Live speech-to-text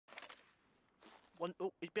One.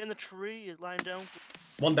 Oh, he's behind the tree. He's lying down.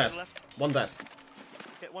 One dead. Left. One dead.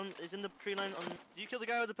 Okay, one is in the tree line. On. Did you kill the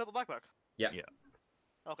guy with the purple backpack? Yeah. Yeah.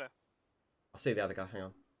 Okay. I see the other guy. Hang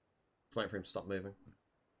on. Just waiting for him to stop moving.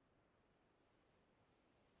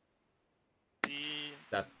 The.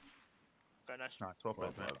 Dead. Okay, nice. Nice. Well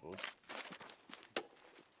played, mate.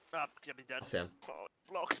 Ah, get me dead. I see him. Oh,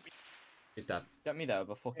 blocks me. He's dead. Get me there with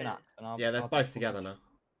a fucking Yeah. axe. And I'll, Yeah, they're I'll both together now.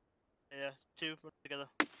 Yeah, two run together.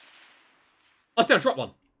 I think I dropped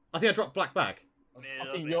one. I think I dropped black bag. That's Yeah,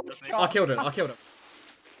 fucking that'd your be- that'd be- shot. I killed him. I killed him.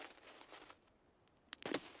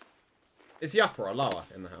 Is he upper or lower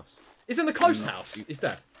in the house? He's in the close house. He's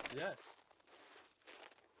dead. Yeah.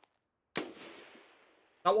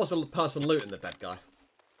 That was a person looting the dead guy.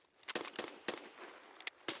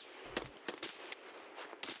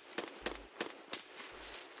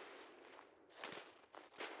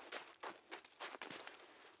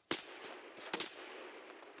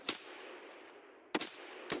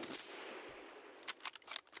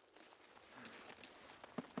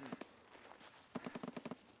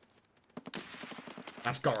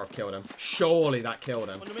 That's gotta have killed him. Surely that killed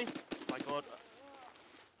him. Under me? My god.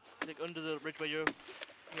 Like under the ridge where you're.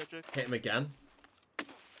 Yeah, Jake. Hit him again.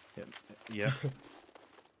 Yeah.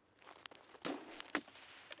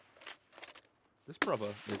 This brother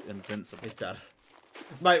is invincible. He's dead.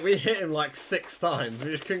 Mate, we hit him like 6 times.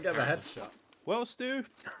 We just couldn't get the headshot. Well, Stu,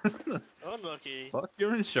 Unlucky. fuck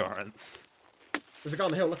your insurance. There's a guy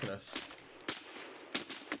on the hill looking at us.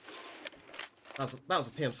 That was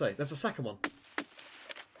a PMC. There's a second one.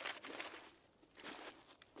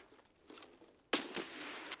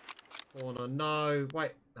 Oh no, no.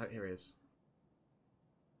 Wait. Oh, here he is.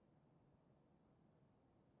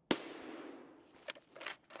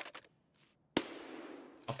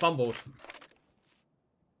 I fumbled.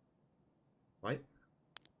 Wait.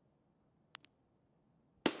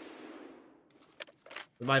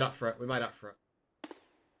 We made up for it. We made up for it.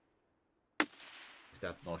 He's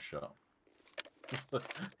dead. Nice shot.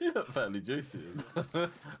 You look fairly juicy.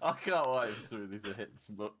 I can't wait for somebody to hit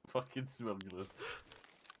fucking smugglers.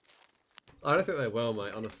 I don't think they will,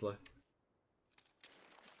 mate, honestly.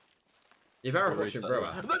 You better watch him grow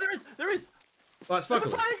out. No, there is! There is! Like There's a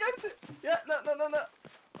smugglers. player against it! Yeah, no.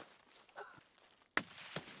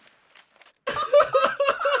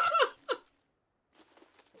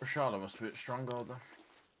 Rashada must be a bit strongholder.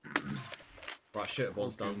 Right, shit,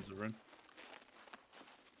 one's done. Guns are in.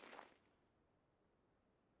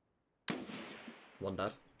 One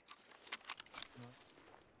dead.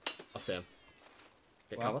 I see him.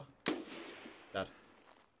 Get Wow. cover. Dead.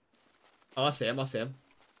 Oh, I see him. I see him.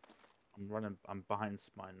 I'm running. I'm behind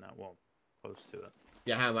mine now. Well, close to it.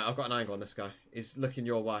 Yeah, hang on, mate. I've got an angle on this guy. He's looking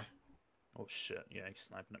your way. Oh shit! Yeah, he's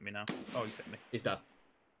sniping at me now. Oh, he's hit me. He's dead.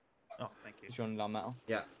 Oh, thank you. He's running down metal.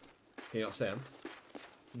 Yeah. Can you not see him?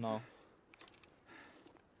 No.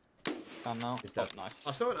 Can now. He's dead. Oh, nice.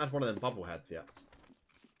 I still haven't had one of them bubble heads yet.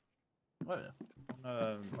 Oh yeah.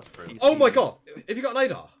 PC. Oh my god! Have you got an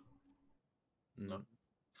ADAR? No.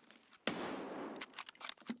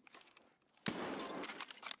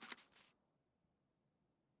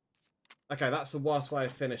 Okay, that's the worst way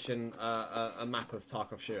of finishing a map of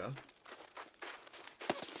Tarkov shooter.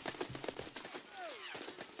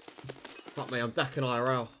 Fuck me, I'm decking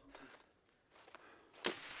IRL.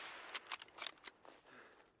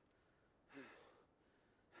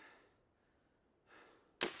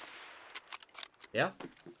 Yeah?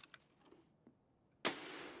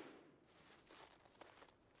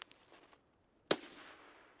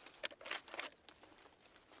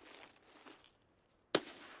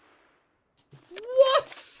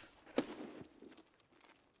 What?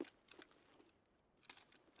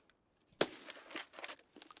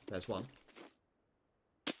 There's one.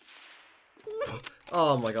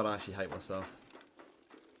 Oh my god, I actually hate myself.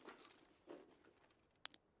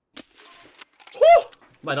 Woo!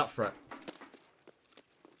 Made up for it.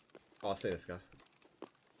 Oh, I see this guy.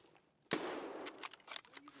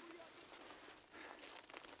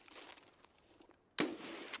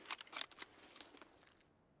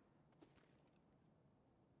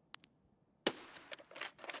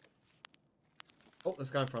 Oh, there's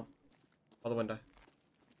a guy in front. By the window.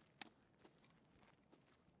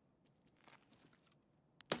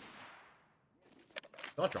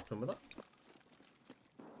 Did I drop him with that?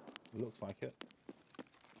 Looks like it.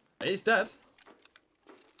 He's dead.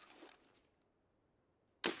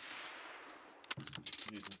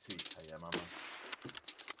 Using TKM ammo.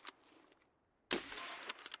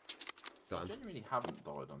 Got I him. genuinely haven't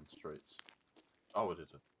died on the streets. Oh, I did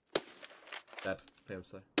it. Dead.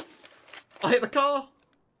 PMC. I hit the car!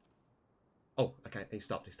 Oh, okay. He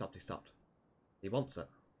stopped. He stopped. He stopped. He wants it.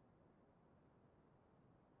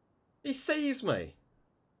 He sees me.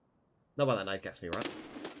 No way that nade gets me, right?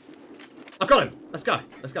 I got him. Let's go.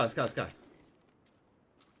 Let's go. Let's go. Let's go.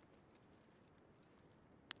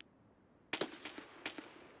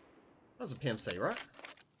 That was a PMC, right?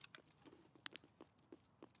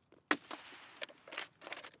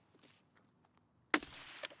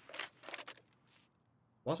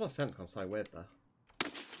 Why's my sense gone so weird there?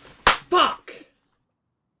 Fuck!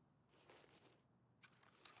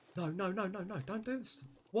 No, no, no, no, no. Don't do this.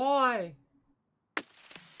 Why?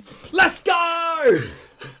 Let's go!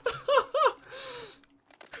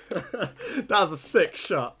 That was a sick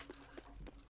shot.